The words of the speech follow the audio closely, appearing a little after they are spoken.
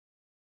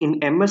In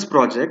MS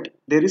project,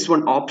 there is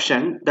one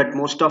option that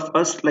most of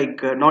us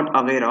not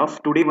aware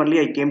of. Today only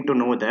I came to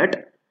know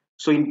that.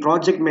 So in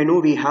project menu,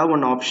 we have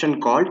one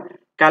option called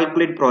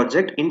calculate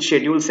project in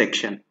schedule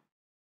section.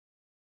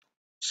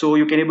 So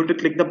you can able to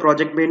click the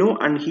project menu,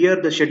 and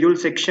here the schedule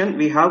section,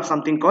 we have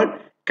something called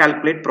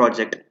calculate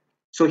project.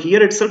 So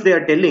here itself they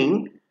are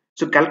telling,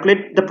 so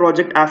calculate the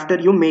project after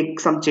you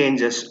make some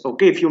changes.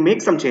 Okay, if you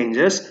make some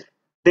changes,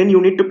 then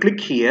you need to click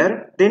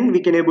here, then we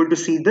can able to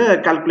see the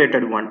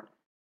calculated one.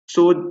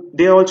 So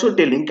they are also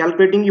telling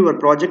calculating your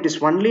project is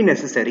only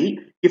necessary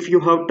if you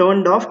have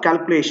turned off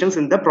calculations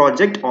in the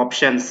project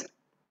options.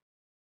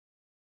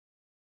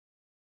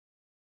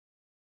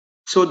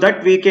 So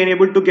that we can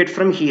able to get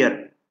from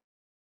here.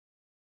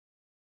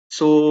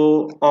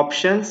 So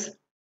options,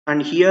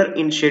 and here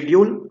in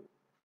schedule,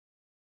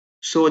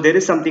 so there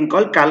is something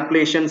called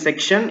calculation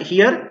section.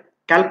 Here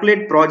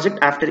calculate project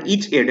after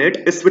each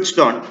edit is switched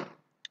on.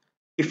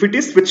 If it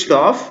is switched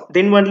off,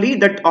 then only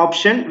that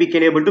option we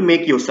can able to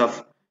make use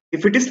of.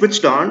 If it is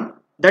switched on,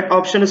 that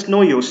option is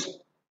no use.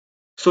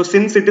 So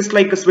since it is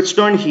like a switched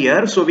on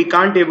here, so we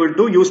can't able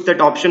to use that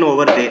option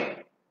over there.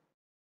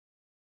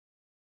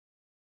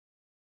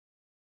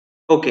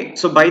 Okay,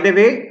 so by the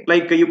way,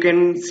 like you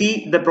can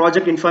see the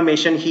project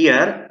information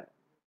here,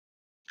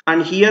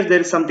 and here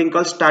there is something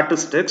called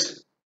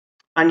statistics,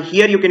 and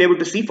here you can able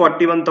to see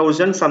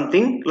 41,000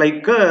 something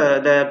like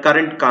the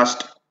current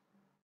cost.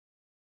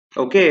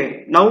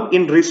 Okay, now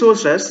in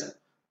resources,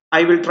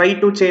 I will try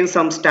to change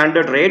some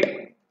standard rate.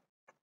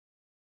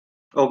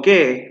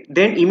 Okay,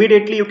 then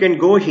immediately you can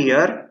go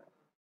here,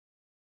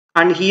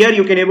 and here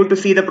you can able to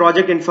see the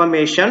project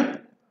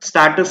information,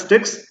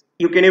 statistics.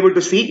 You can able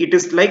to see it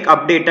is like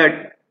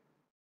updated.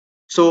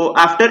 So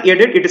after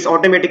edit, it is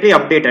automatically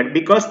updated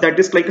because that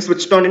is like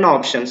switched on in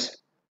options.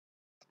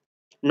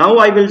 Now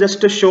I will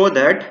just show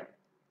that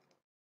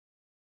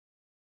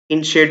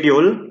in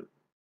schedule.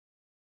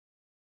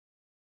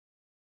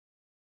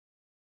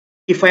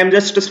 If I am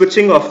just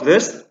switching off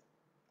this,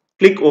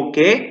 click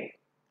OK.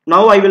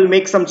 Now I will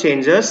make some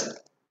changes.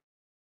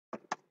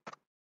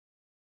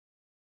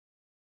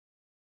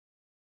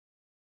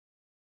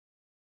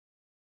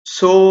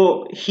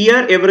 So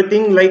here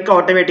everything like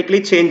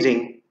automatically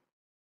changing,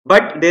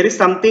 but there is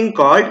something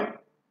called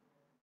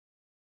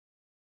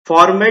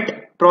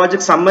format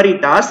project summary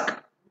task.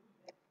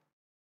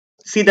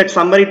 See that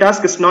summary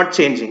task is not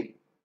changing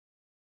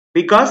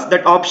because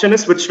that option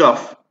is switched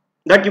off.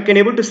 That you can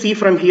able to see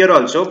from here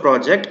also,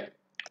 project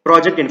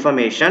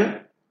information,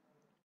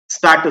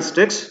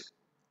 statistics.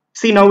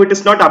 See, now it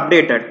is not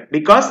updated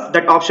because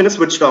that option is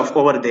switched off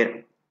over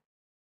there.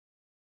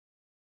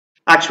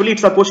 Actually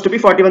it's supposed to be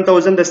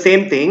 41,000, the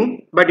same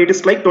thing, but it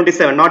is like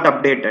 27, not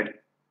updated.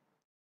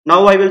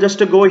 Now I will just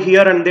go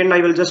here, and then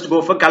I will just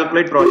go for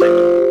calculate project.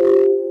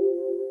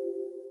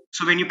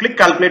 So when you click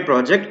calculate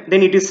project,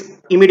 then it is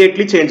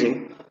immediately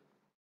changing.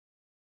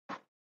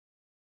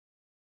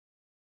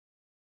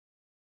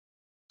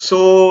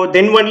 So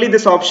then only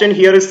this option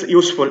here is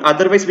useful.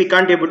 Otherwise we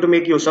can't able to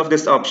make use of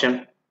this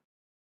option.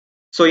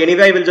 So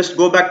anyway, I will just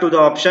go back to the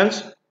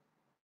options.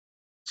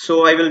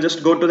 So I will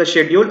just go to the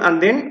schedule,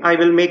 and then I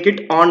will make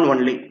it on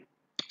only.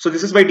 So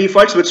this is by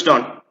default switched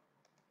on.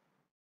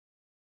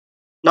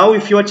 Now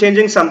if you are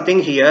changing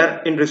something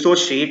here in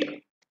resource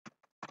sheet,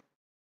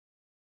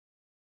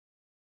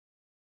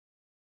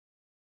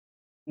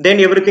 then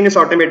everything is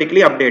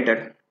automatically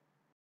updated.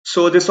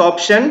 So this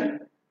option,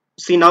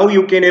 see, now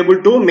you can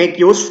able to make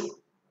use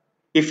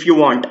if you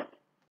want.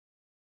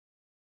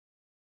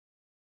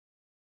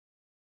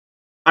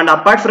 And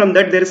apart from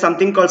that, there is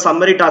something called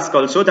summary task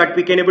also, that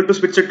we can able to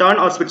switch it on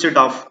or switch it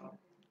off.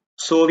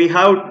 So we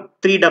have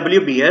 3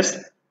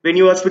 WBS. When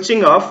you are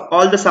switching off,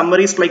 all the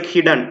summaries like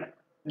hidden.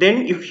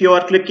 Then if you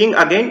are clicking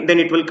again,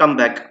 then it will come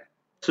back.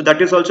 So that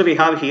is also we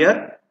have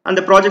here. And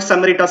the project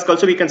summary task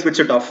also we can switch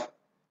it off.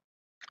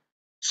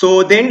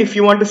 So then if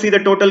you want to see the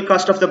total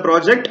cost of the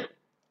project,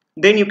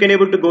 then you can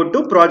able to go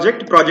to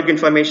project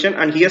information,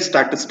 and here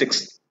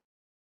statistics.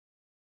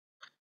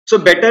 So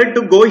better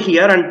to go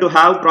here and to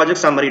have project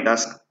summary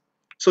task.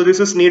 So this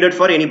is needed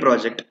for any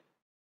project.